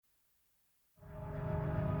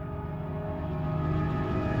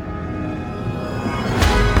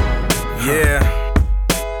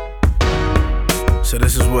So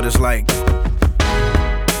this is what it's like.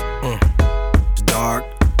 It's dark.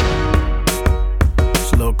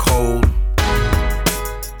 It's a little cold.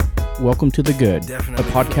 Welcome to The Good, Definitely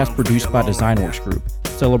a podcast produced by DesignWorks Group,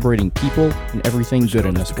 celebrating people and everything good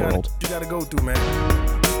in this world. You gotta go through, man.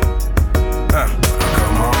 Come on,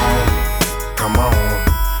 come on,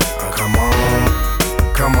 come on, come on,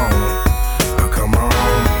 come on, come on,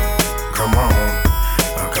 come on,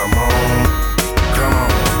 come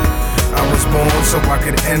on. I was born so I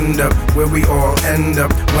could end up where we all end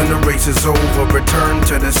up when the race is over. Return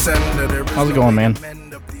to the sender. How's it going, man?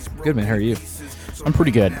 Good, man. How are you? I'm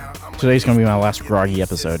pretty good. Today's going to be my last groggy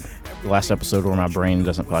episode. The last episode where my brain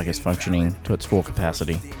doesn't feel like it's functioning to its full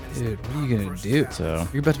capacity. Dude, what are you going to do? So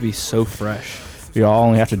You're about to be so fresh. we all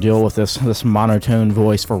only have to deal with this monotone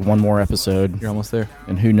voice for one more episode. You're almost there.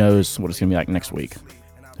 And who knows what it's going to be like next week.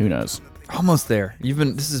 Who knows? Almost there.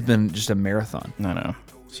 This has been just a marathon. I know.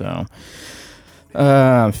 So,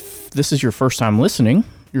 if this is your first time listening,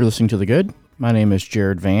 you're listening to The Good. My name is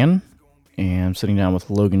Jared Van, and I'm sitting down with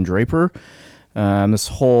Logan Draper. This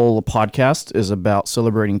whole podcast is about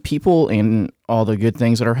celebrating people and all the good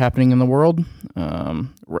things that are happening in the world.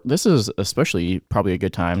 This is especially probably a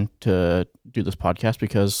good time to do this podcast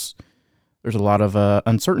because there's a lot of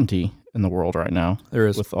uncertainty in the world right now. There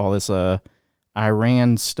is. With all this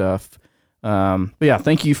Iran stuff. But yeah,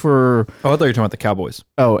 thank you for... Oh, I thought you were talking about the Cowboys.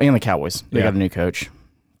 Oh, and the Cowboys. They Yeah. got a new coach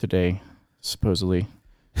today, supposedly.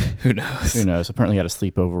 Who knows? Who knows? Apparently had a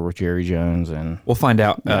sleepover with Jerry Jones. And We'll find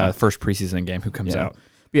out Yeah. first preseason game who comes yeah. out.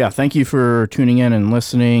 But yeah, thank you for tuning in and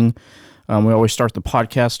listening. We always start the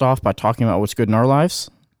podcast off by talking about what's good in our lives.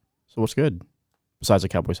 So what's good? Besides the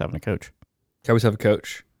Cowboys having a coach. Cowboys have a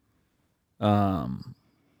coach. I'm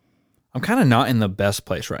kind of not in the best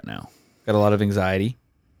place right now. Got a lot of anxiety.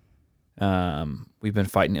 We've been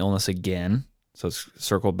fighting illness again, so it's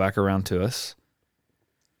circled back around to us.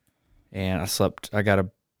 And I got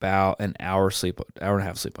about an hour and a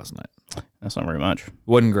half sleep last night. That's not very much.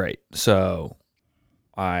 Wasn't great. So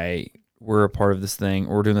we're a part of this thing.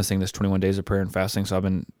 We're doing this 21 days of prayer and fasting. So I've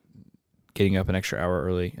been getting up an extra hour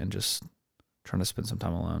early and just trying to spend some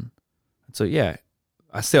time alone. So yeah,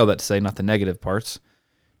 I say all that to say not the negative parts.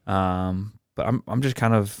 But I'm just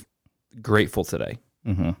kind of grateful today.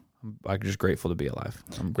 Mm-hmm. I'm just grateful to be alive.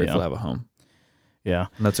 I'm grateful to have a home. Yeah.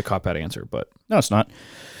 And that's a cop-out answer, but No, it's not.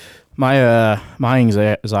 My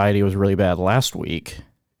anxiety was really bad last week.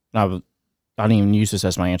 I didn't even use this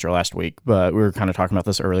as my answer last week, but we were kind of talking about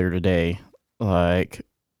this earlier today, like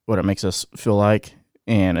what it makes us feel like,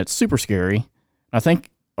 and it's super scary. I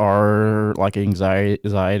think our like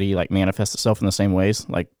anxiety like manifests itself in the same ways.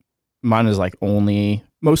 Like mine is like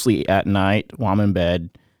mostly at night while I'm in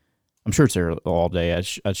bed. I'm sure it's there all day.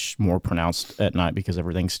 It's more pronounced at night because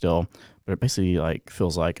everything's still, but it basically like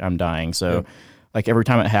feels like I'm dying. So. Yeah. Like every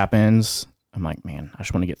time it happens, I'm like, man, I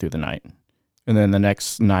just want to get through the night. And then the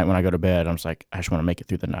next night when I go to bed, I'm just like, I just want to make it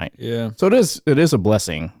through the night. yeah. So it is a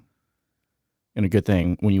blessing and a good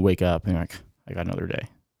thing when you wake up and you're like, I got another day.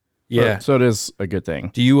 Yeah. So it is a good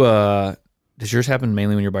thing. Do you, does yours happen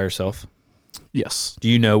mainly when you're by yourself? Yes. Do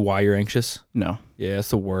you know why you're anxious? No. Yeah, it's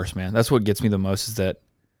the worst, man. That's what gets me the most is that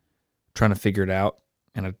trying to figure it out.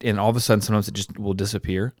 And all of a sudden, sometimes it just will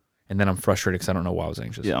disappear. And then I'm frustrated because I don't know why I was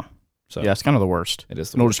anxious. Yeah. So Yeah, it's kind of the worst. it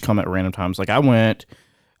is the It'll worst. just come at random times. Like I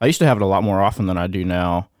used to have it a lot more often than I do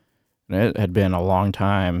now. And it had been a long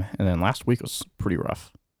time. And then last week was pretty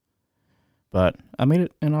rough. But I made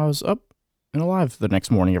it and I was up and alive the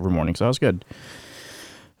next morning, every morning. So that was good.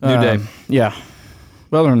 New day. Yeah.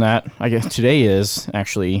 But other than that, I guess today is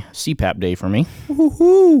actually CPAP day for me.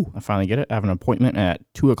 I finally get it. I have an appointment at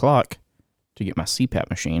 2:00 to get my CPAP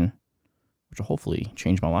machine, which will hopefully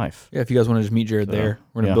change my life. Yeah, if you guys want to just meet Jared So, there,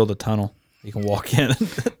 we're going to yeah. build a tunnel. You can walk in.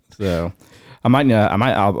 So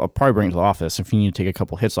I'll probably bring it to the office. If you need to take a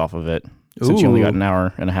couple hits off of it, since you only got an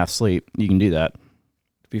hour and a half sleep, you can do that.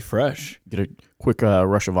 Be fresh. Get a quick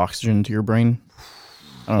rush of oxygen to your brain.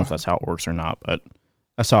 I don't know if that's how it works or not, but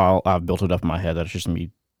that's how I've built it up in my head that it's just going to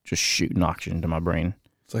be just shooting oxygen to my brain.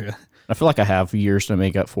 It's like I feel like I have years to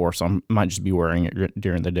make up for, so I might just be wearing it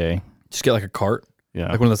during the day. just get like a cart. Yeah.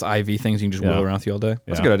 Like one of those IV things you can just wheel around with you all day.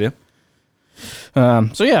 That's Yeah. a good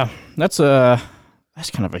idea. So yeah, that's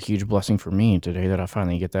kind of a huge blessing for me today that I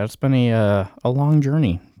finally get that. It's been a long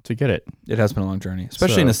journey to get it. It has been a long journey,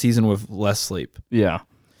 especially in a season with less sleep. Yeah.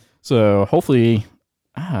 So hopefully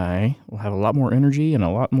I will have a lot more energy and a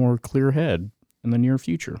lot more clear head in the near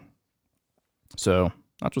future. So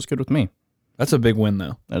that's what's good with me. That's a big win,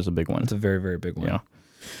 though. That is a big one. That's a very, very big win. Yeah.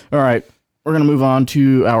 All right. We're going to move on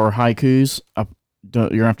to our haikus. You're going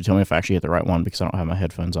to have to tell me if I actually hit the right one because I don't have my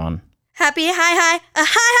headphones on. Happy haikus.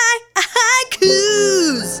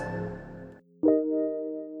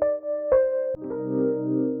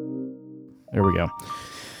 There we go.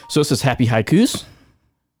 So this is Happy Haikus.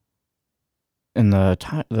 And the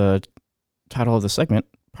title of the segment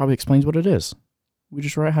probably explains what it is. We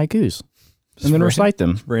just write haikus and then recite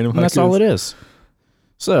them. Random And that's haikus. all it is.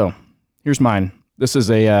 So here's mine. This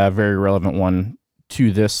is a very relevant one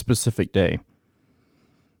to this specific day.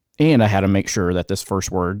 And I had to make sure that this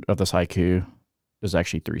first word of this haiku is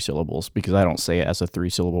actually 3 syllables because I don't say it as a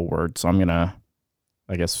 3-syllable word. So I'm going to,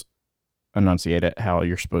 I guess, enunciate it how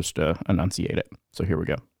you're supposed to enunciate it. So here we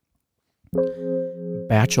go.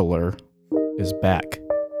 Bachelor is back.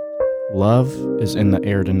 Love is in the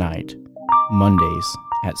air tonight. Mondays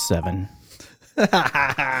at 7.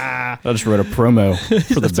 I just wrote a promo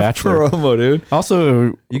for The Bachelor. Promo, dude.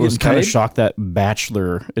 Also, You was getting kind of paid? shocked that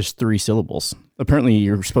bachelor is 3 syllables. Apparently,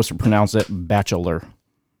 you're supposed to pronounce it bachelor.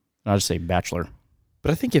 I'll just say bachelor. But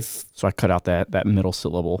I think if So I cut out that middle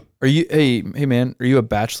syllable. are you hey man, are you a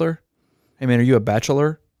bachelor? Hey man, are you a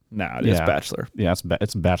bachelor? Nah, it is Yeah. bachelor. Yeah,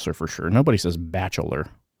 it's bachelor for sure. Nobody says bachelor.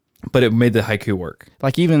 But it made the haiku work.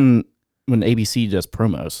 Like even when ABC does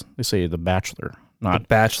promos, they say the bachelor, The not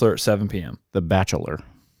Bachelor at 7 p.m. the bachelor.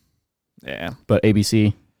 Yeah. But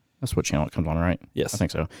ABC, that's what channel it comes on, right? Yes. I think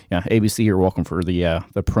so. Yeah, ABC, you're welcome for the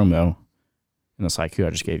promo in this haiku I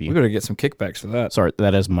just gave We you. better get some kickbacks for that. Sorry,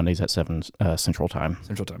 that is Mondays at 7 Central Time.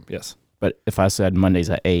 Central Time. Yes. But if I said Mondays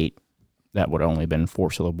at 8, that would have only been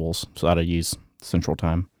 4 syllables. So I'd have used Central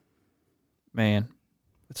Time. Man,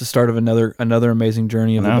 it's the start of another amazing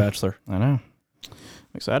journey of The I know. Bachelor. I know.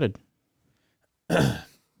 I'm excited.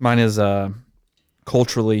 Mine is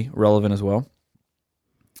culturally relevant as well.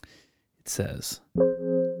 It says,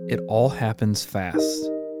 "It all happens fast.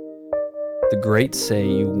 The greats say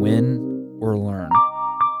you win or learn.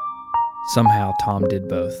 Somehow Tom did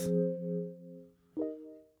both."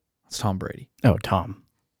 It's Tom Brady. Oh, Tom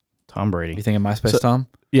Brady. You think of MySpace So- Tom?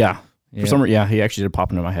 Yeah. Yeah. For some yeah, he actually did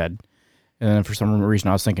pop into my head. And then for some reason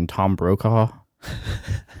I was thinking Tom Brokaw.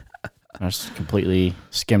 I just completely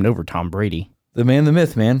skimmed over Tom Brady. The man, the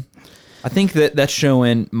myth, man. I think that's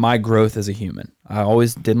showing my growth as a human. I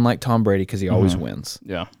always didn't like Tom Brady because he always wins.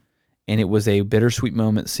 Yeah. And it was a bittersweet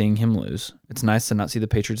moment seeing him lose. It's nice to not see the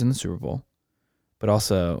Patriots in the Super Bowl, but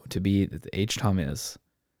also to be at the age Tom is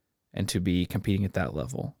and to be competing at that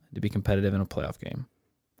level, to be competitive in a playoff game.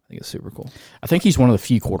 I think it's super cool. I think he's one of the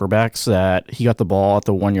few quarterbacks that he got the ball at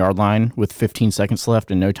the 1-yard line with 15 seconds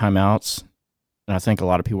left and no timeouts. And I think a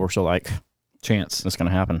lot of people were still like, Chance. that's going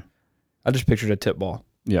to happen. I just pictured a tip ball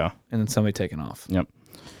Yeah. and then somebody taking off. Yep.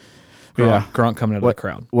 Gronk coming out of the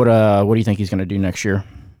crowd. What do you think he's going to do next year?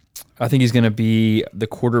 I think he's going to be the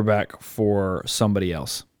quarterback for somebody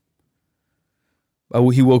else.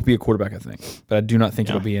 He will be a quarterback, I think, but I do not think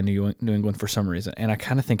Yeah. it'll be in New England for some reason, and I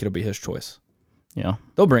kind of think it'll be his choice. Yeah.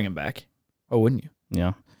 They'll bring him back. Oh, wouldn't you?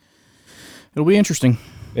 Yeah. It'll be interesting.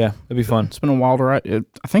 Yeah, it'd be fun. It's been a wild ride.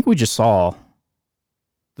 I think we just saw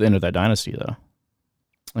the end of that dynasty, though.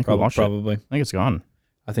 I think we watched it. Probably. I think it's gone,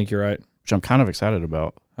 I think you're right. which I'm kind of excited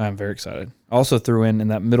about. I'm very excited. I also threw in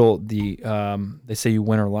that middle the they say you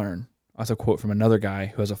win or learn. That's a quote from another guy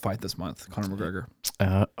who has a fight this month, Conor McGregor.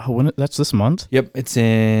 That's this month? Yep, it's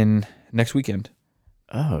in next weekend.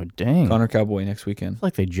 Oh, dang. Conor Cowboy next weekend. I feel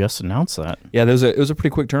like they just announced that. Yeah, it was a pretty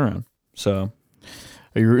quick turnaround. So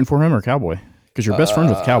Are you rooting for him or Cowboy? Because you're best friends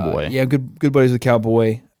with Cowboy. Yeah, good buddies with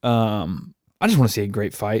Cowboy. I just want to see a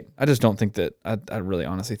great fight. I just don't think that I really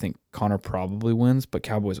honestly think Conor probably wins, but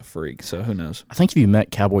Cowboy's a freak, so who knows? I think if you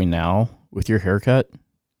met Cowboy now with your haircut,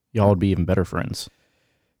 y'all would be even better friends.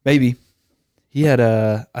 Maybe. He had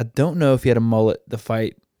I don't know if he had a mullet the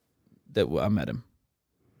fight that I met him,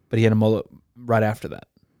 but he had a mullet right after that.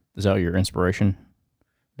 Is that your inspiration?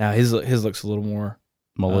 Now his looks a little more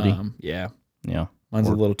Mullety? yeah, Yeah. mine's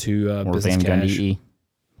a little too Or business Van cash. Gundy.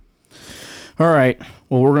 All right.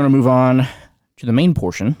 Well, we're going to move on to the main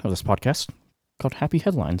portion of this podcast called Happy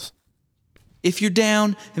Headlines. If you're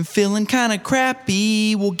down and feeling kind of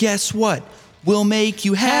crappy, well, guess what? We'll make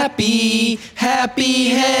you happy. Happy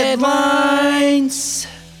headlines.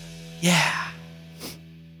 Yeah.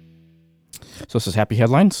 So this is Happy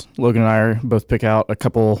Headlines. Logan and I both pick out a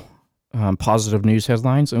couple positive news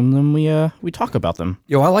headlines, and then we talk about them.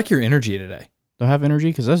 Yo, I like your energy today. Do I have energy?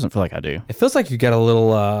 Because it doesn't feel like I do. It feels like you got a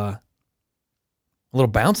little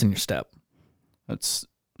bounce in your step.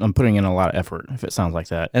 I'm putting in a lot of effort, if it sounds like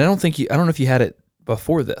that. And I don't know if you had it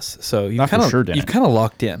before this. So you I for sure didn't. you've kind of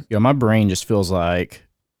locked in. Yeah, my brain just feels like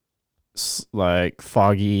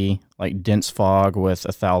foggy, like dense fog with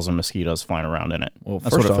 1,000 mosquitoes flying around in it. Well,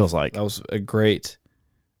 That's first what it off, feels like. That was great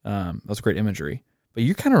imagery. But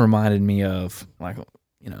you kind of reminded me of like,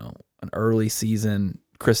 an early season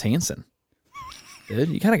Chris Hansen. Dude,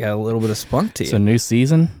 you kind of got a little bit of spunk to you. It's a new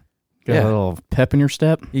season. Got Yeah. a little pep in your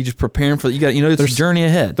step. You just preparing for it's a journey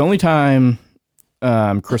ahead. The only time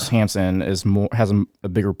Chris Hansen has a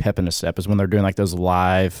bigger pep in his step is when they're doing like those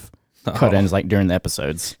live cut-ins like during the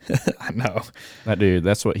episodes. I know. That dude,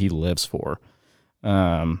 that's what he lives for. We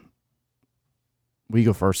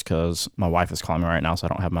go first because my wife is calling me right now, so I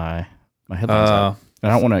don't have my headphones on.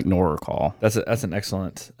 And I don't want to ignore her call. That's an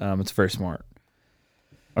excellent. It's very smart.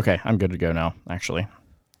 Okay, I'm good to go now. Actually,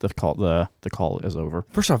 the call is over.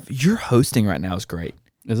 First off, your hosting right now is great.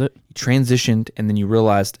 Is it? You transitioned and then you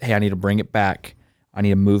realized, hey, I need to bring it back. I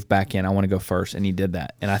need to move back in. I want to go first, and you did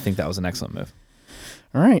that, and I think that was an excellent move.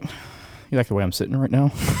 All right. You like the way I'm sitting right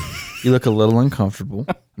now? You look a little uncomfortable.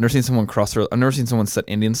 I've never seen someone sit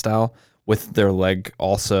Indian style with their leg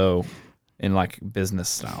also in like business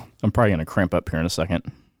style. I'm probably gonna cramp up here in a second,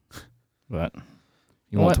 but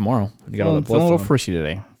You want tomorrow? You got all the feeling a blood little flowing. frisky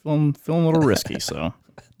today. Feeling a little risky, so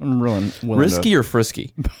I'm really willing Risky or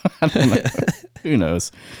frisky? I don't know. Who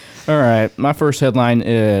knows? All right. My first headline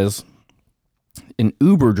is an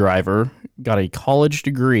Uber driver got a college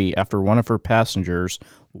degree after one of her passengers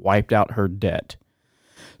wiped out her debt.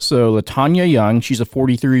 So LaTanya Young, she's a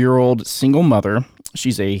 43-year-old single mother.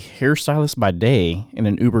 She's a hairstylist by day and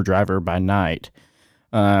an Uber driver by night.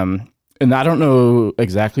 And I don't know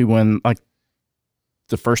exactly when, like,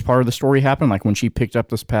 the first part of the story happened, like when she picked up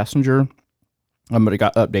this passenger. But it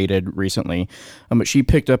got updated recently. But she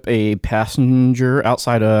picked up a passenger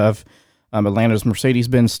outside of Atlanta's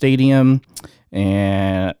Mercedes-Benz Stadium,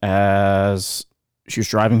 and as she was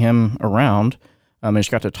driving him around, and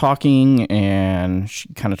she got to talking, and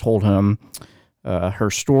she kind of told him her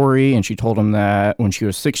story, and she told him that when she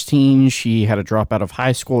was 16, she had to drop out of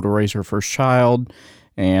high school to raise her first child,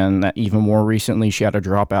 and that even more recently, she had to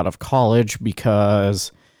drop out of college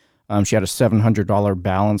because she had a $700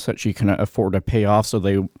 balance that she couldn't afford to pay off, so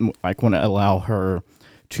they wouldn't allow her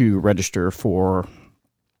to register for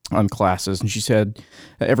classes. And she said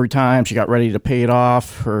that every time she got ready to pay it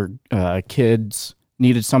off, her kids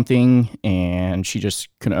needed something, and she just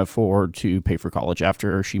couldn't afford to pay for college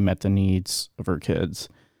after she met the needs of her kids.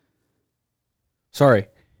 Sorry,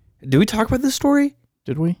 did we talk about this story?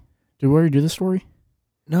 Did we? Did we already do the story?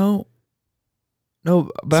 No,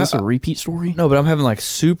 but Is this a repeat story? No, but I'm having like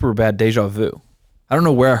super bad deja vu. I don't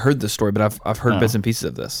know where I heard this story, but I've heard bits and pieces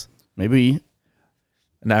of this. Maybe.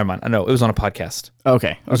 Never mind. I know it was on a podcast.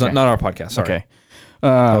 Okay. It was not our podcast. Sorry. Okay.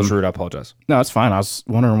 That was rude. I apologize. No, it's fine. I was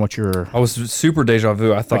wondering what your... I was super deja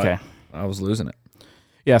vu. I thought Okay. I was losing it.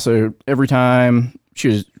 Yeah, so every time she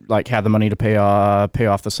was like had the money to pay off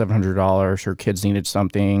the $700, her kids needed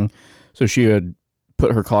something, so she would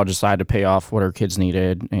put her college aside to pay off what her kids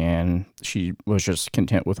needed, and she was just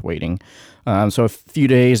content with waiting. So a few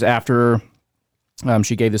days after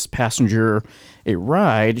she gave this passenger a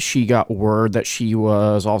ride, she got word that she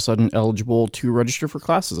was all of a sudden eligible to register for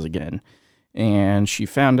classes again, and she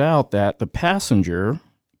found out that the passenger,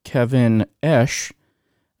 Kevin Esch,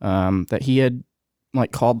 that he had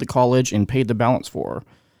called the college and paid the balance for.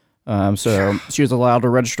 So she was allowed to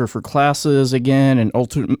register for classes again, and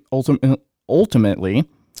ultimately,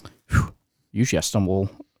 usually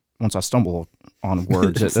once I stumble on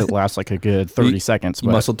words, it lasts like a good 30 seconds. You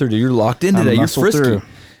muscled through. You're locked into that. You're frisky. Through.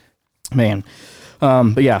 Man.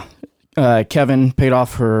 But yeah, Kevin paid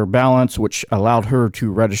off her balance, which allowed her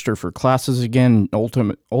to register for classes again. Gosh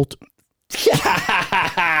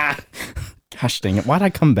dang it. Why'd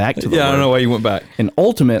I come back to the Yeah, I word? don't know why you went back. And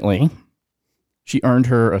ultimately, she earned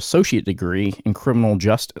her associate degree in criminal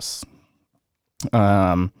justice.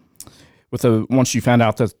 Once she found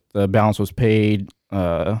out that the balance was paid,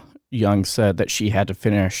 Young said that she had to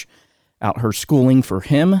finish out her schooling for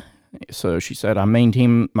him. So she said, I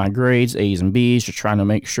maintain my grades, A's and B's, just trying to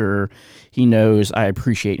make sure he knows I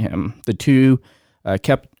appreciate him. The two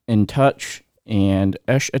kept in touch, and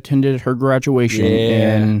Esh attended her graduation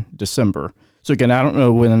in December. So again, I don't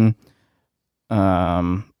know when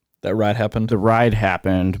That ride happened. the ride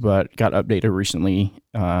happened, but got updated recently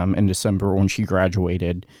in December when she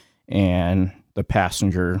graduated, and the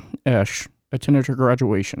passenger, Esh, attended her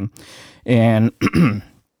graduation. And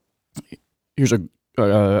here's a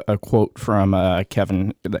quote from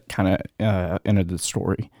Kevin that kind of ended the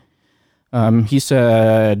story. He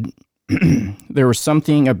said, there was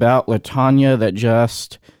something about LaTanya that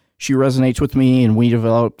she resonates with me, and we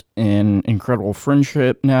developed an incredible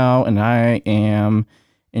friendship now, and I am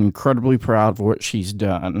incredibly proud of what she's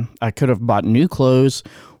done. I could have bought new clothes,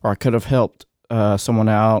 or I could have helped someone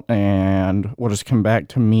out, and what has come back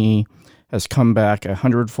to me has come back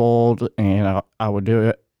 100-fold, and I would do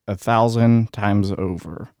it 1,000 times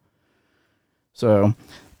over. So,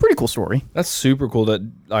 pretty cool story. That's super cool that,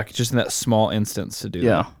 like, just in that small instance to do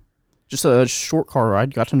Yeah. Just a short car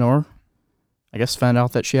ride. Got to know her. I guess found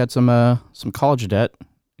out that she had some college debt,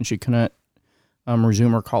 and she couldn't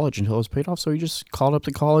resume her college until it was paid off. So he just called up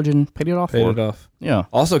the college and paid it off that. Paid for it her. off. Yeah.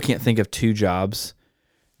 Also, can't think of two jobs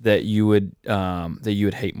that you would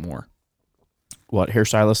hate more. What,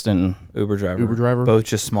 hairstylist and Uber driver. Uber driver? Both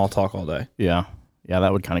just small talk all day. Yeah. Yeah,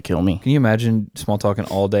 that would kind of kill me. Can you imagine small talking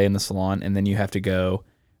all day in the salon, and then you have to go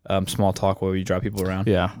small talk while you drive people around?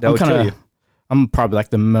 Yeah. That would kill you. I'm probably like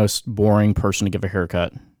the most boring person to give a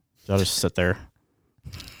haircut. So I'll just sit there.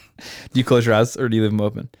 Do you close your eyes or do you leave them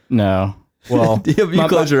open? No. Well, You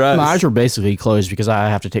close your eyes. My eyes are basically closed because I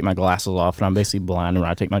have to take my glasses off, and I'm basically blind when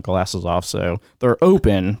I take my glasses off. So they're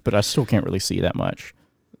open, but I still can't really see that much.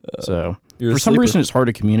 So You're a for some sleeper. reason, it's hard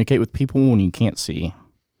to communicate with people when you can't see.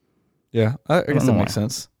 Yeah, I guess that know makes why.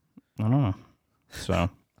 sense. I don't know. So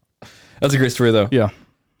That's a great story, though. yeah,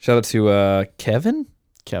 Shout out to Kevin.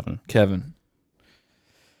 Kevin.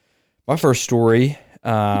 My first story,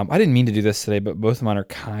 I didn't mean to do this today, but both of mine are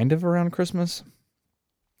kind of around Christmas.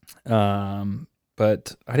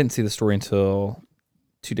 But I didn't see the story until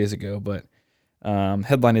 2 days ago. But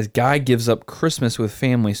headline is Guy gives up Christmas with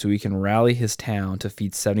family so he can rally his town to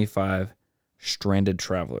feed 75 stranded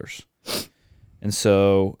travelers. And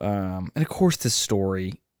so, and of course, this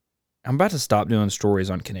story, I'm about to stop doing stories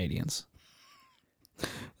on Canadians.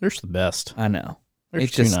 They're just the best. I know. They're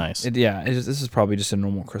It's too just nice. This is probably just a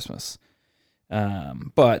normal Christmas.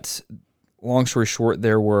 But long story short,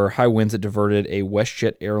 there were high winds that diverted a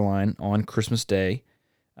WestJet airline on Christmas Day.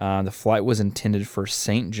 The flight was intended for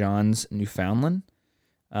St. John's, Newfoundland,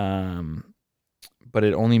 but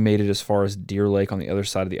it only made it as far as Deer Lake on the other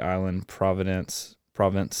side of the island, Providence.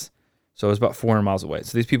 So it was about 400 miles away.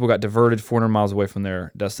 So these people got diverted 400 miles away from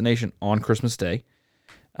their destination on Christmas Day.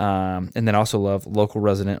 And then I also love local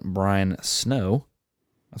resident Brian Snow.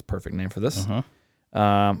 That's a perfect name for this.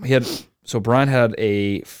 Brian had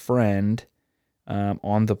a friend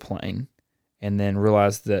on the plane, and then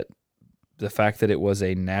realized that the fact that it was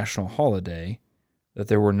a national holiday, that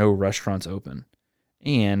there were no restaurants open,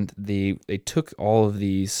 and they took all of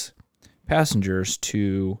these passengers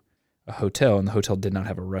to a hotel, and the hotel did not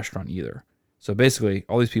have a restaurant either. So basically,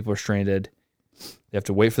 all these people are stranded. They have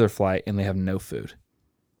to wait for their flight, and they have no food.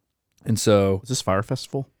 And so Is this Fire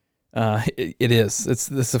Festival? it is. This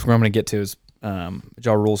is where I'm going to get to. Is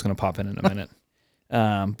Ja Rule's going to pop in a minute.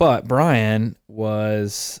 But Brian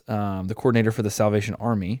was the coordinator for the Salvation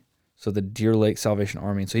Army, so the Deer Lake Salvation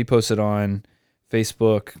Army. And so he posted on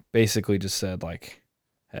Facebook, basically just said like,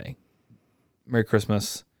 "Hey, Merry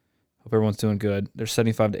Christmas. Hope everyone's doing good." There's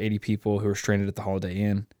 75 to 80 people who are stranded at the Holiday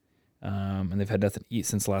Inn, and they've had nothing to eat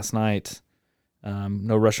since last night.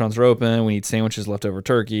 No restaurants are open. We need sandwiches, leftover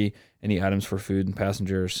turkey, any items for food and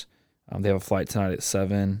passengers. They have a flight tonight at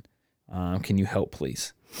 7. Can you help,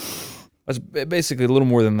 please? That's basically a little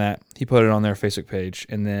more than that. He put it on their Facebook page,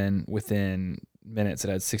 and then within minutes, it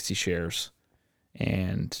had 60 shares,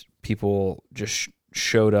 and people just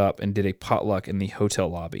showed up and did a potluck in the hotel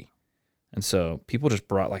lobby. And so people just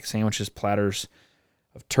brought like sandwiches, platters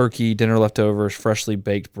of turkey, dinner leftovers, freshly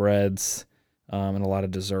baked breads, and a lot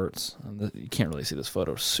of desserts. You can't really see this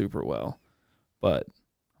photo super well, but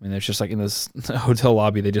I mean, there's just like in this hotel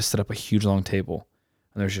lobby, they just set up a huge long table,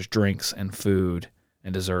 and there's just drinks and food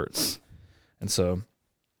and desserts. And so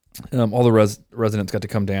all the residents got to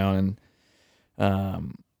come down,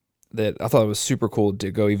 and that I thought it was super cool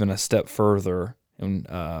to go even a step further. And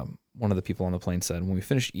one of the people on the plane said, when we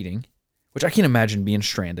finished eating, which I can't imagine being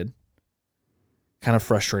stranded, kind of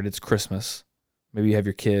frustrated. It's Christmas. Maybe you have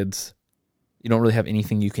your kids. You don't really have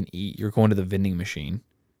anything you can eat. You're going to the vending machine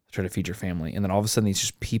to try to feed your family. And then all of a sudden, these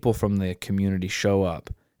just people from the community show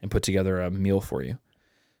up and put together a meal for you.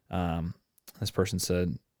 This person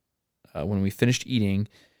said, when we finished eating,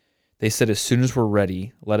 they said, as soon as we're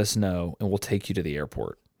ready, let us know, and we'll take you to the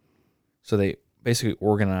airport. So they basically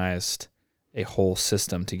organized a whole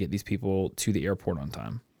system to get these people to the airport on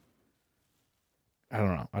time. I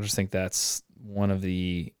don't know. I just think that's one of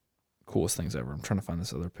the coolest things ever. I'm trying to find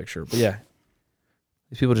this other picture. But yeah,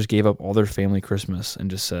 these people just gave up all their family Christmas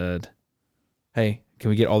and just said, hey, can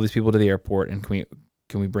we get all these people to the airport, and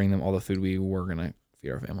can we bring them all the food we were going to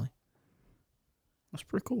feed our family? That's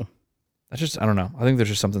pretty cool. That's just, I don't know. I think there's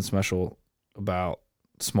just something special about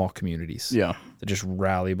small communities Yeah. that just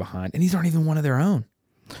rally behind. And these aren't even one of their own.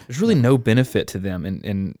 There's really no benefit to them, and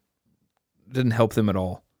it didn't help them at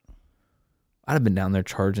all. I'd have been down there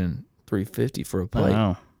charging $350 for a I plate.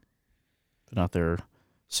 know. Been out there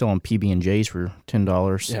selling PB&Js for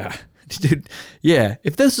 $10. Yeah, dude. Yeah,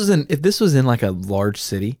 if this was in like a large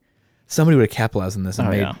city, somebody would have capitalized on this and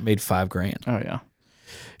made $5,000. Oh yeah,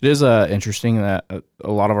 it is interesting that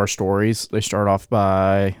a lot of our stories, they start off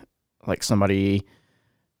by like somebody,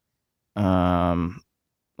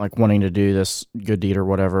 like wanting to do this good deed or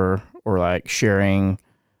whatever, or like sharing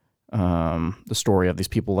the story of these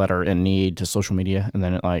people that are in need to social media, and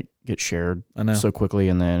then it like gets shared so quickly,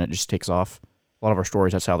 and then it just takes off. A lot of our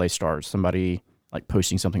stories, that's how they start. Somebody like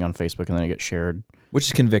posting something on Facebook, and then it gets shared, which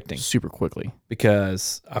is convicting super quickly.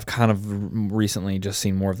 Because I've kind of recently just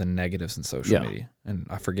seen more of the negatives in social media, and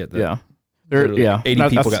I forget that. Yeah, 80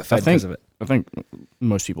 people got fed because of it. I think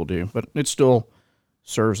most people do, but it still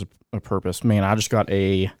serves a purpose. Man, I just got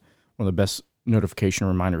one of the best notification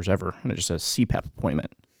reminders ever, and it just says CPAP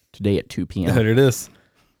appointment today at 2 p.m. There it is.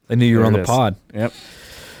 I knew you were on the pod. Yep.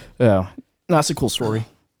 Yeah, that's a cool story.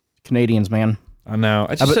 Canadians, man. I know.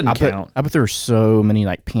 I just didn't count. I bet there were so many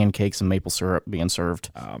like pancakes and maple syrup being served.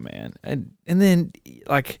 Oh man, and then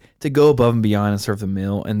like to go above and beyond and serve the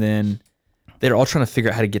meal, and then they're all trying to figure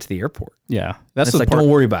out how to get to the airport. Yeah, that's like don't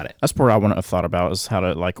worry about it. That's the part I wouldn't have thought about, is how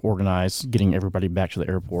to like organize getting everybody back to the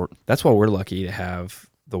airport. That's why we're lucky to have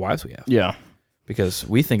the wives we have. Yeah, because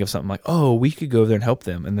we think of something like, oh, we could go over there and help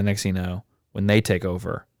them, and the next thing you know, when they take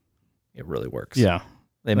over, it really works. Yeah,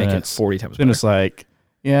 they make it 40 times better. Then it's like,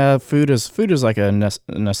 yeah, food is like a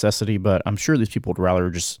necessity, but I'm sure these people would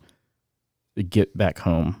rather just get back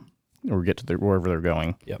home or get to wherever they're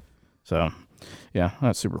going. Yep. So, yeah,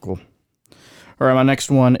 that's super cool. All right, my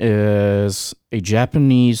next one is a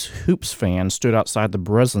Japanese hoops fan stood outside the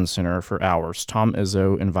Breslin Center for hours. Tom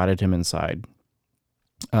Izzo invited him inside.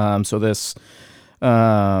 So this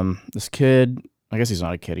kid, I guess he's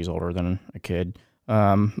not a kid, he's older than a kid.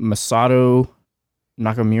 Masato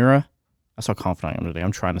Nakamura. That's how confident I am today.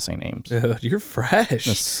 I'm trying to say names. Dude, you're fresh.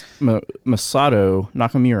 Masato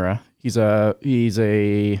Nakamura. He's a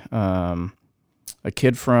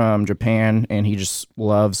kid from Japan, and he just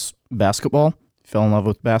loves basketball. Fell in love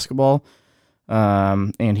with basketball,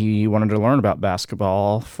 and he wanted to learn about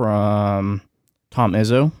basketball from Tom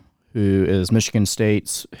Izzo, who is Michigan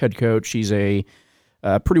State's head coach. He's a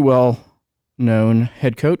pretty well-known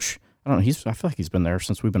head coach. I don't know. I feel like he's been there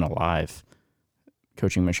since we've been alive,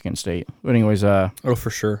 coaching Michigan State. But anyways, for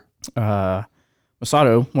sure.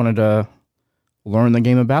 Masato wanted to learn the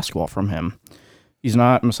game of basketball from him.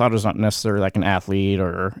 Masato's not necessarily like an athlete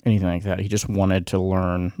or anything like that. He just wanted to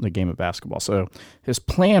learn the game of basketball. So his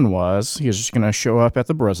plan was he was just going to show up at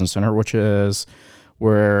the Breslin Center, which is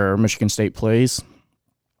where Michigan State plays.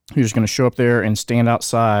 He was going to show up there and stand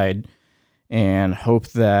outside and hope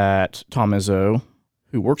that Tom Izzo,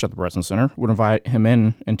 who works at the Breslin Center, would invite him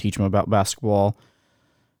in and teach him about basketball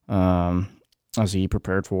as he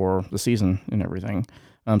prepared for the season and everything.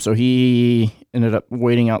 So he ended up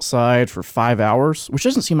waiting outside for 5 hours, which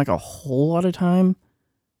doesn't seem like a whole lot of time.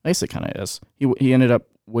 I guess it kind of is. He ended up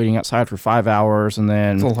waiting outside for 5 hours, and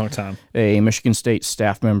then it's a long time. A Michigan State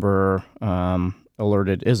staff member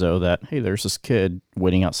alerted Izzo that, hey, there's this kid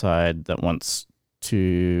waiting outside that wants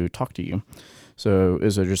to talk to you. So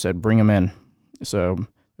Izzo just said, bring him in. So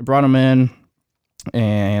they brought him in,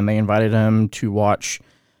 and they invited him to watch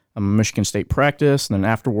Michigan State practice, and then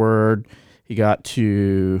afterward, he got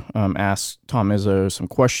to ask Tom Izzo some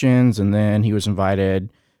questions, and then he was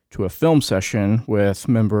invited to a film session with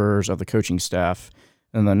members of the coaching staff.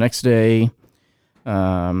 And the next day,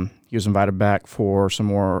 he was invited back for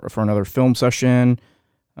another film session,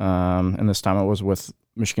 and this time it was with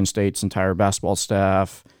Michigan State's entire basketball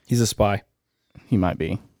staff. He's a spy. He might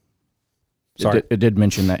be. Sorry. It did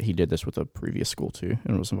mention that he did this with a previous school too,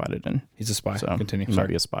 and was invited in. He's a spy. So continue. He might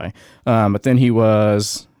be a spy. But then he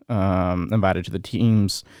was invited to the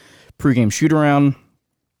team's pregame shoot-around,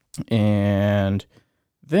 and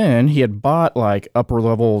then he had bought like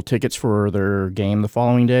upper-level tickets for their game the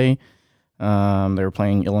following day. They were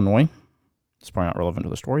playing Illinois. It's probably not relevant to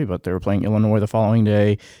the story, but they were playing Illinois the following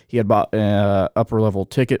day. He had bought an upper-level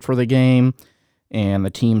ticket for the game, and the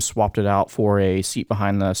team swapped it out for a seat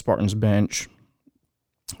behind the Spartans bench,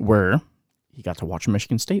 where he got to watch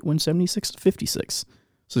Michigan State win 76-56.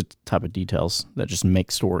 So the type of details that just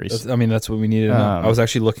make stories. That's what we needed to know. I was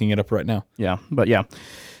actually looking it up right now. Yeah, but yeah,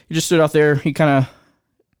 he just stood out there. He kind of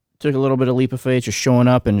took a little bit of leap of faith, just showing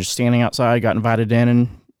up and just standing outside, got invited in, and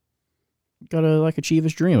got to achieve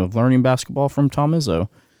his dream of learning basketball from Tom Izzo.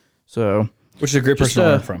 So, which is a great person to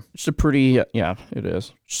learn from. Just a pretty, it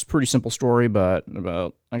is. Just a pretty simple story, but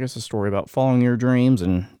a story about following your dreams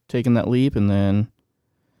and taking that leap, and then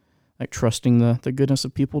like trusting the goodness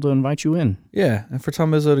of people to invite you in. Yeah, and for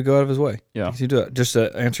Tom Izzo to go out of his way. Yeah. To do it. Just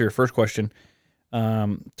to answer your first question,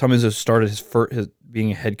 Tom Izzo started his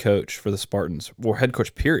being a head coach for the Spartans, or head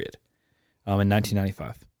coach period, in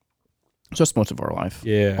 1995. Just most of our life.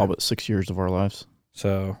 Yeah. All but 6 years of our lives.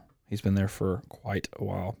 So he's been there for quite a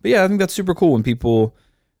while. But yeah, I think that's super cool when people,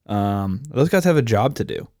 those guys have a job to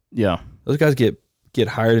do. Yeah. Those guys get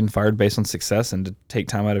hired and fired based on success, and to take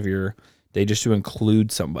time out of your day just to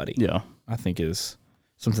include somebody, Yeah. I think is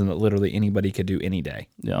something that literally anybody could do any day.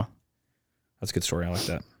 Yeah. That's a good story. I like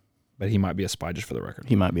that. But he might be a spy, just for the record.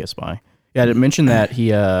 He might be a spy. Yeah, I didn't mention that he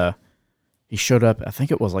showed up, I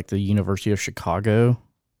think it was like the University of Chicago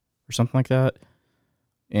or something like that,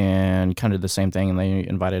 and kind of did the same thing, and they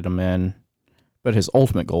invited him in. But his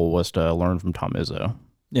ultimate goal was to learn from Tom Izzo.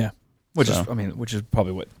 Yeah. Which So- is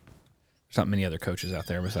probably what, there's not many other coaches out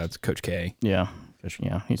there besides Coach K, Yeah.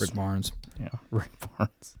 Yeah. He's, Rick Barnes. Yeah. Rick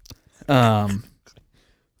Barnes.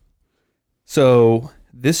 So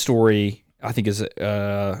this story, I think, is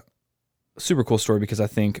a super cool story, because I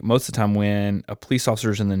think most of the time when a police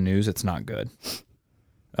officer is in the news, it's not good.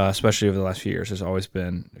 Especially over the last few years, there's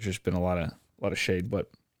just been a lot of shade. But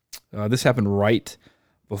this happened right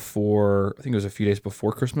before, I think it was a few days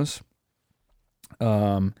before Christmas.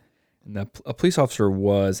 And a police officer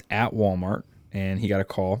was at Walmart, and he got a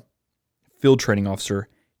call. Field training officer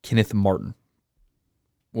Kenneth Martin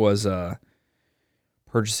was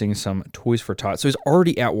purchasing some toys for Tots. So he's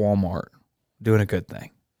already at Walmart doing a good thing.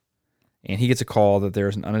 And he gets a call that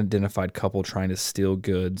there's an unidentified couple trying to steal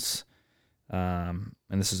goods. And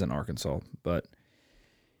this is in Arkansas. But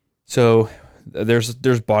so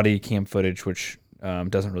there's body cam footage, which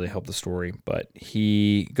doesn't really help the story. But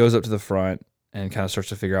he goes up to the front and kind of starts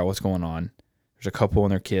to figure out what's going on. There's a couple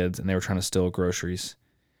and their kids, and they were trying to steal groceries.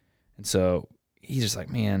 And so he's just like,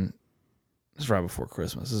 man, this is right before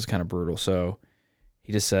Christmas. This is kind of brutal. So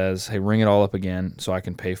he just says, hey, ring it all up again so I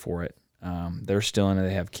can pay for it. They're stealing and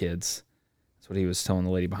they have kids. That's what he was telling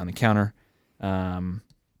the lady behind the counter. I'll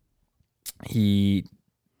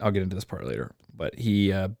get into this part later, but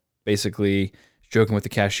he basically is joking with the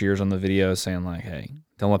cashiers on the video, saying like, hey,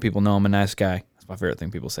 don't let people know I'm a nice guy. That's my favorite thing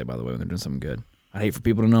people say, by the way, when they're doing something good. I'd hate for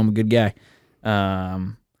people to know I'm a good guy.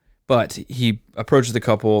 But he approaches the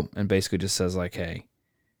couple and basically just says like, hey,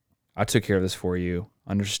 I took care of this for you.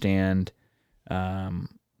 Understand that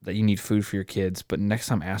you need food for your kids, but next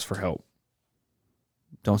time ask for help.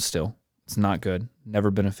 Don't steal. It's not good.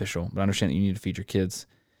 Never beneficial. But understand that you need to feed your kids.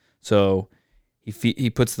 So he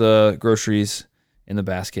puts the groceries in the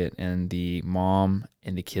basket, and the mom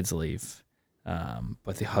and the kids leave.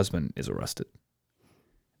 But the husband is arrested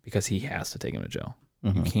because he has to take him to jail.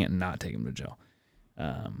 Mm-hmm. You can't not take him to jail.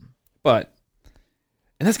 And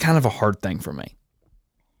that's kind of a hard thing for me.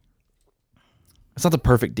 It's not the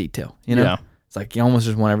perfect detail, you know? Yeah. It's like you almost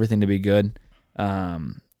just want everything to be good.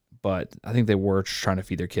 But I think they were trying to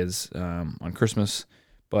feed their kids on Christmas.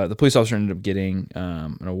 But the police officer ended up getting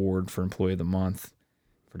an award for Employee of the Month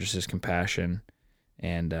for just his compassion,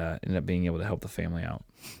 and ended up being able to help the family out.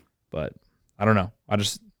 But I don't know.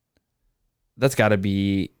 That's got to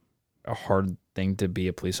be a hard thing to be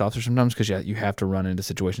a police officer sometimes, because you have to run into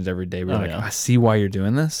situations every day where you're like, yeah. I see why you're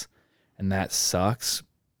doing this, and that sucks.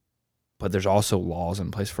 But there's also laws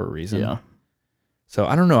in place for a reason. Yeah. So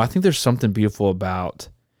I don't know. I think there's something beautiful about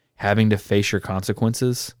having to face your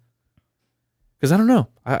consequences. Because I don't know.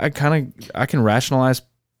 I can rationalize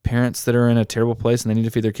parents that are in a terrible place and they need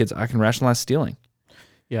to feed their kids. I can rationalize stealing.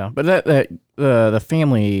 Yeah, but the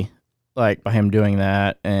family, like by him doing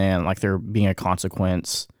that and like there being a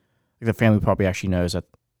consequence, like the family probably actually knows that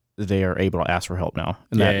they are able to ask for help now,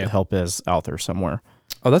 and that help is out there somewhere.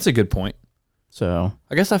 Oh, that's a good point. So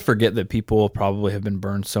I guess I forget that people probably have been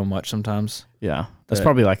burned so much sometimes. yeah, that's That-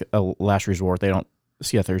 probably like a last resort. They don't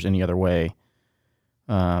see if there's any other way.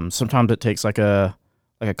 Sometimes it takes like a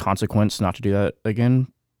consequence not to do that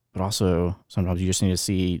again, but also sometimes you just need to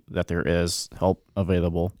see that there is help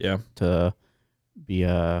available. Yeah. To be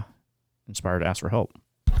inspired to ask for help.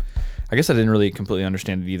 I guess I didn't really completely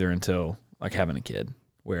understand it either until like having a kid,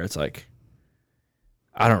 where it's like,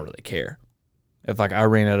 I don't really care. If like I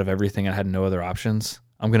ran out of everything and I had no other options,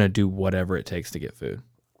 I'm going to do whatever it takes to get food.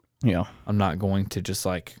 Yeah. I'm not going to just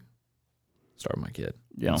like starve my kid.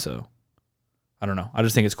 Yeah. So I don't know. I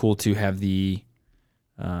just think it's cool to have the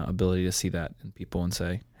ability to see that in people and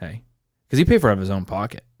say, hey, because he paid for it out of his own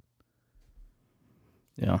pocket.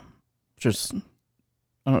 Yeah. Just,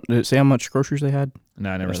 I don't, did it say how much groceries they had? No,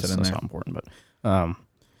 I never said in That's there. not important, but I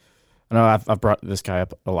know I've brought this guy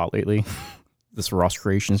up a lot lately, this Ross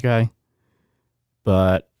Creations guy,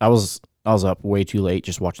 but I was up way too late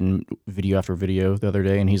just watching video after video the other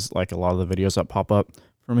day, and he's like a lot of the videos that pop up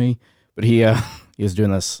for me, but he was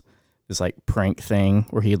doing this like prank thing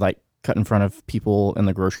where he'd like cut in front of people in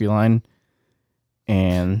the grocery line,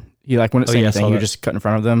 and he like wouldn't say I anything. saw He that. would just cut in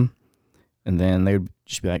front of them, and then they would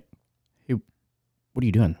just be like, "Hey, what are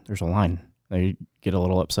you doing? There's a line." They'd get a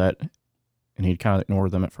little upset, and he'd kind of ignore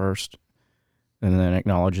them at first, and then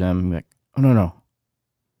acknowledge them and be like, "Oh no,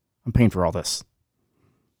 I'm paying for all this."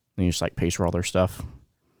 And he just like pays for all their stuff.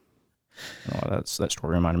 Oh, that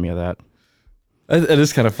story reminded me of that. It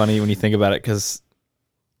is kind of funny when you think about it, because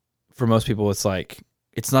for most people, it's like,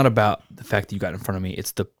 it's not about the fact that you got in front of me.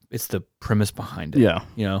 It's the premise behind it. Yeah.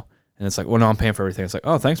 You know? And it's like, well, no, I'm paying for everything. It's like,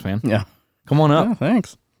 oh, thanks, man. Yeah. Come on up. Oh,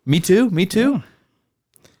 thanks. Me too. Yeah.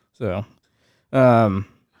 So, all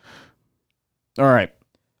right.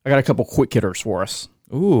 I got a couple quick hitters for us.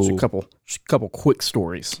 Ooh. Just a couple quick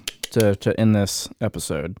stories to end this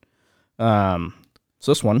episode. So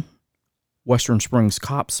this one, Western Springs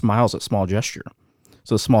cop smiles at small gesture.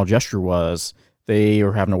 So the small gesture was they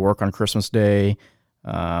were having to work on Christmas Day.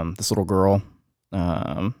 This little girl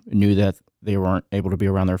knew that they weren't able to be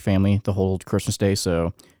around their family the whole Christmas Day,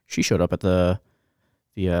 so she showed up at the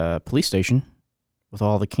police station with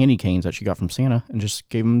all the candy canes that she got from Santa and just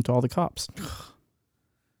gave them to all the cops.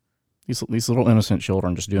 These little innocent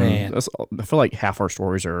children just doing. Man. I feel like half our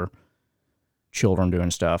stories are children doing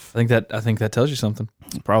stuff. I think that tells you something.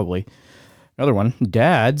 Probably. Another one.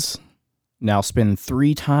 Dads now spend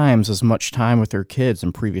 3 times as much time with their kids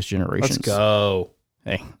in previous generations. Let's go.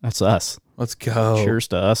 Hey, that's us. Let's go. Cheers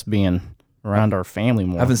to us being around our family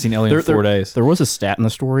more. I haven't seen Ellie in 4 days. There was a stat in the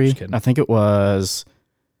story. Just kidding. I think it was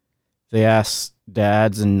they asked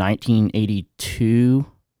dads in 1982,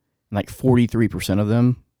 and like 43% of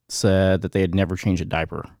them said that they had never changed a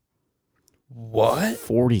diaper. What?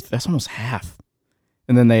 40. That's almost half.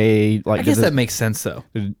 And then they like I guess that makes sense, though.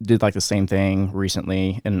 did like the same thing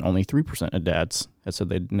recently, and only 3% of dads had said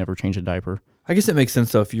they'd never change a diaper. I guess it makes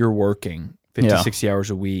sense, though, if you're working 50, Yeah. 60 hours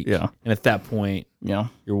a week, Yeah. and at that point, Yeah.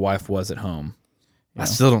 your wife was at home. Yeah. I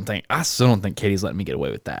still don't think Katie's letting me get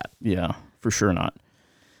away with that. Yeah, for sure not.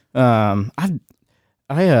 I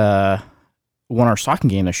won our stocking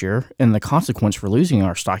game this year, and the consequence for losing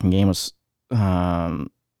our stocking game was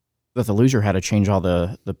that the loser had to change all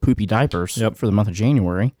the poopy diapers Yep. for the month of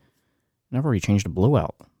January. And I've already changed a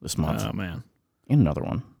blowout this month Oh, man. and another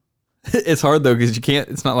one. It's hard, though, because you can't,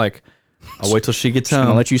 it's not like, I'll wait till she gets I'm gonna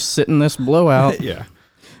home. let you sit in this blowout. Yeah.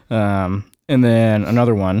 And then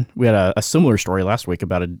another one. We had a similar story last week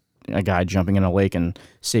about a guy jumping in a lake and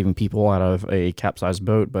saving people out of a capsized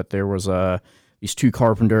boat. But there was these 2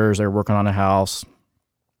 carpenters. They were working on a house,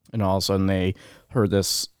 and all of a sudden they heard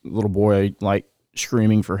this little boy like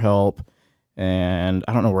screaming for help. And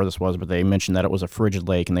I don't know where this was, but they mentioned that it was a frigid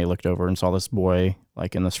lake, and they looked over and saw this boy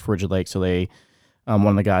like in this frigid lake. So they, one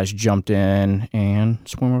of the guys jumped in and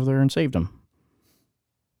swam over there and saved him.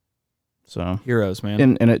 So Heroes,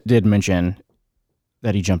 man. and it did mention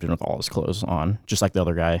that he jumped in with all his clothes on, just like the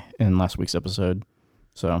other guy in last week's episode.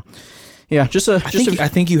 So, yeah, I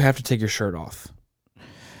think you have to take your shirt off.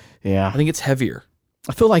 yeah. I think it's heavier.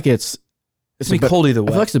 I feel like it's It's be cold either I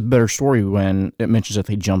way. feel like it's a better story when it mentions that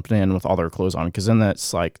they jumped in with all their clothes on, because then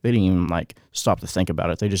that's like they didn't even like stop to think about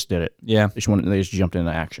it. They just did it. Yeah. They just jumped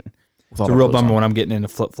into action. With all It's a their real clothes bummer on. when I'm getting into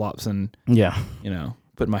flip flops and, Yeah,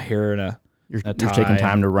 putting my hair in a you're A taking tie.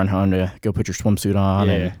 time to run home to go put your swimsuit on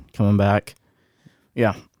Yeah. and coming back.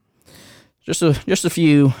 Yeah, just a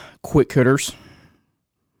few quick hitters.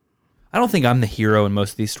 I don't think I'm the hero in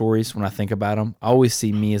most of these stories when I think about them. I always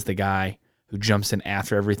see me as the guy who jumps in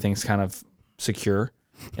after everything's kind of secure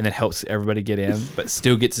and then helps everybody get in, but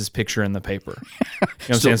still gets his picture in the paper. You know what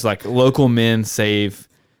I'm saying? It's like local men save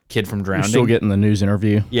kid from You're drowning. still getting the news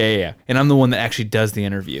interview. Yeah. And I'm the one that actually does the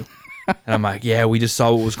interview. And I'm like, yeah, we just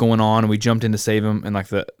saw what was going on and we jumped in to save him. And like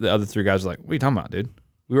the other 3 guys are like, what are you talking about, dude?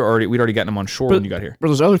 We'd already gotten him on shore when you got here. But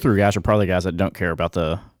those other 3 guys are probably guys that don't care about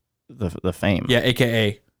the fame. Yeah,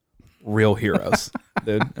 AKA real heroes,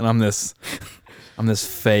 dude. And I'm this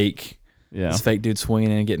fake Yeah. this fake dude swinging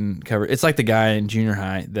in and getting covered. It's like the guy in junior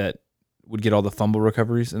high that would get all the fumble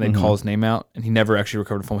recoveries and they'd call his name out and he never actually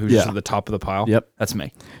recovered a fumble. He was just Yeah. at the top of the pile. Yep. That's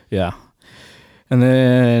me. Yeah. And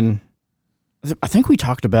then I think we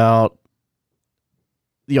talked about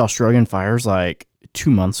the Australian fires like 2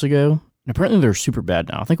 months ago. And apparently they're super bad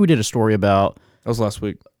now. I think we did a story about, That was last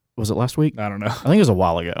week. was it last week? I don't know. I think it was a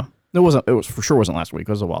while ago. It was for sure wasn't last week.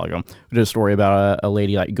 It was a while ago. We did a story about a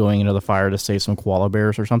lady like going into the fire to save some koala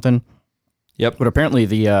bears or something. Yep. But apparently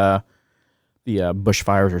the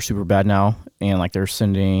bushfires are super bad now, and like they're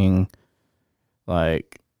sending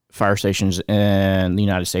like fire stations in the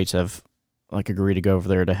United States have like agreed to go over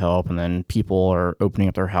there to help, and then people are opening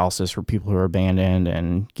up their houses for people who are abandoned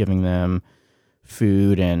and giving them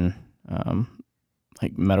food and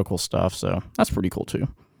like medical stuff. So that's pretty cool too.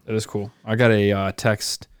 That is cool. I got a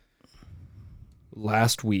text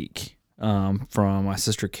last week from my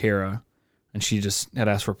sister Kara, and she just had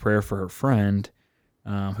asked for prayer for her friend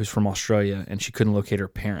who's from Australia, and she couldn't locate her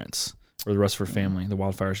parents or the rest of her family. The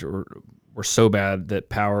wildfires were so bad that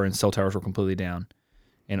power and cell towers were completely down,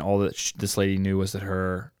 and all that this lady knew was that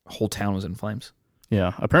her whole town was in flames.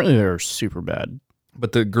 Yeah, apparently they're super bad.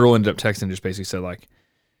 But the girl ended up texting and just basically said, like,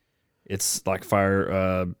 it's like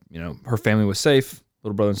fire, her family was safe.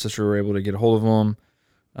 Little brother and sister were able to get a hold of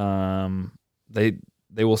them.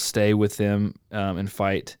 They will stay with them and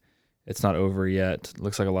fight. It's not over yet.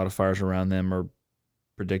 Looks like a lot of fires around them are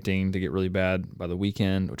predicting to get really bad by the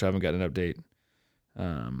weekend, which I haven't gotten an update.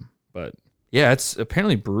 But yeah, it's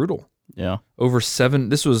apparently brutal. Yeah.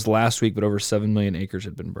 This was last week, but over 7 million acres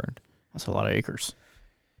had been burned. That's a lot of acres.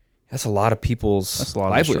 That's a lot of people's That's a lot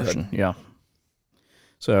of livelihood. destruction. Yeah.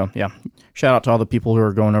 So, yeah. Shout out to all the people who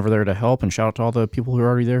are going over there to help, and shout out to all the people who are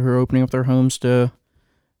already there who are opening up their homes to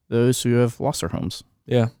those who have lost their homes.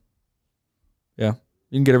 Yeah. Yeah.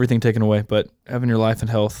 You can get everything taken away, but having your life and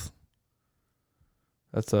health,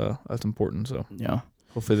 that's important. So Yeah.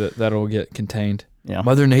 hopefully that'll get contained. Yeah.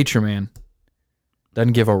 Mother Nature, man,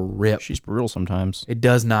 doesn't give a rip. She's brutal sometimes. It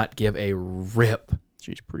does not give a rip.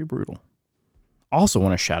 She's pretty brutal. Also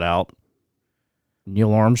want to shout out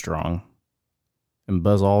Neil Armstrong and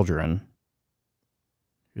Buzz Aldrin.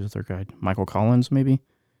 Who's the third guy? Michael Collins, maybe?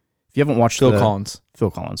 If you haven't watched Phil Collins.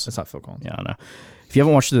 Phil Collins. It's not Phil Collins. Yeah, I know. If you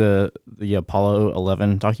haven't watched the Apollo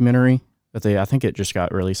 11 documentary, I think it just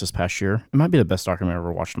got released this past year. It might be the best documentary I've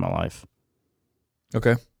ever watched in my life.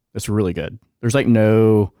 Okay. It's really good. There's like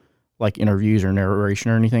no like interviews or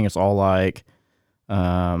narration or anything. It's all like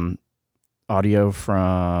audio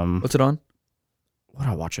from... What's it on? What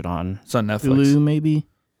did I watch it on? It's on Netflix. Hulu, maybe?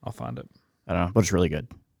 I'll find it. I don't know, but it's really good.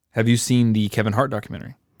 Have you seen the Kevin Hart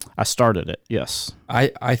documentary? I started it, yes.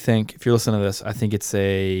 I think, if you're listening to this, I think it's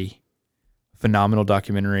a phenomenal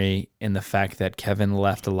documentary in the fact that Kevin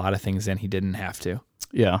left a lot of things in he didn't have to.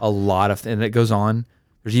 Yeah. A lot of, and it goes on.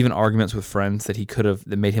 There's even arguments with friends that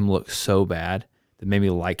that made him look so bad that made me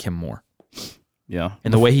like him more. Yeah.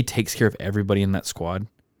 And the way he takes care of everybody in that squad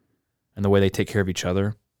and the way they take care of each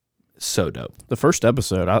other, so dope. The first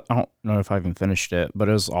episode, I don't know if I even finished it, but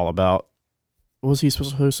it was all about, what was he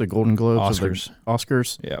supposed to host? The Golden Globes? Oscars.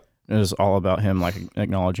 Oscars? Yeah. It was all about him, like,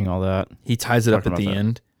 acknowledging all that. He ties it up Talking at the about that.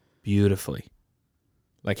 end beautifully.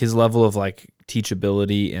 Like his level of like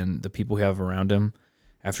teachability and the people who have around him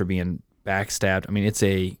after being backstabbed. I mean, it's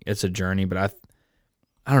a journey, but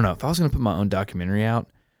I don't know. If I was going to put my own documentary out,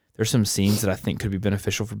 there's some scenes that I think could be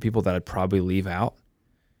beneficial for people that I'd probably leave out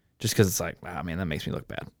just because it's like, wow, man, that makes me look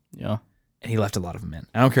bad. Yeah. And he left a lot of them in.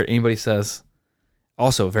 I don't care what anybody says.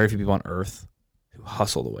 Also, very few people on earth who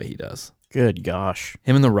hustle the way he does. Good gosh.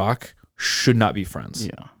 Him and The Rock should not be friends.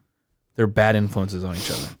 Yeah. They're bad influences on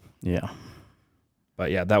each other. Yeah.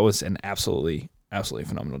 But yeah, that was an absolutely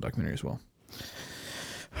phenomenal documentary as well.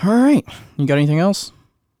 All right. You got anything else?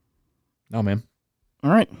 No, man. All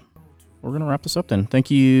right. We're going to wrap this up then.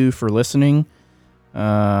 Thank you for listening. If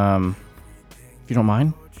you don't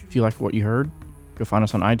mind, if you like what you heard, go find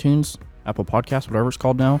us on iTunes, Apple Podcasts, whatever it's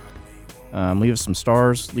called now. Leave us some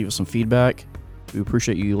stars. Leave us some feedback. We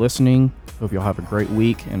appreciate you listening. Hope y'all have a great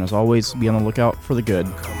week. And as always, be on the lookout for the good.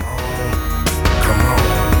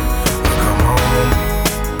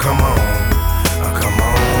 Come on.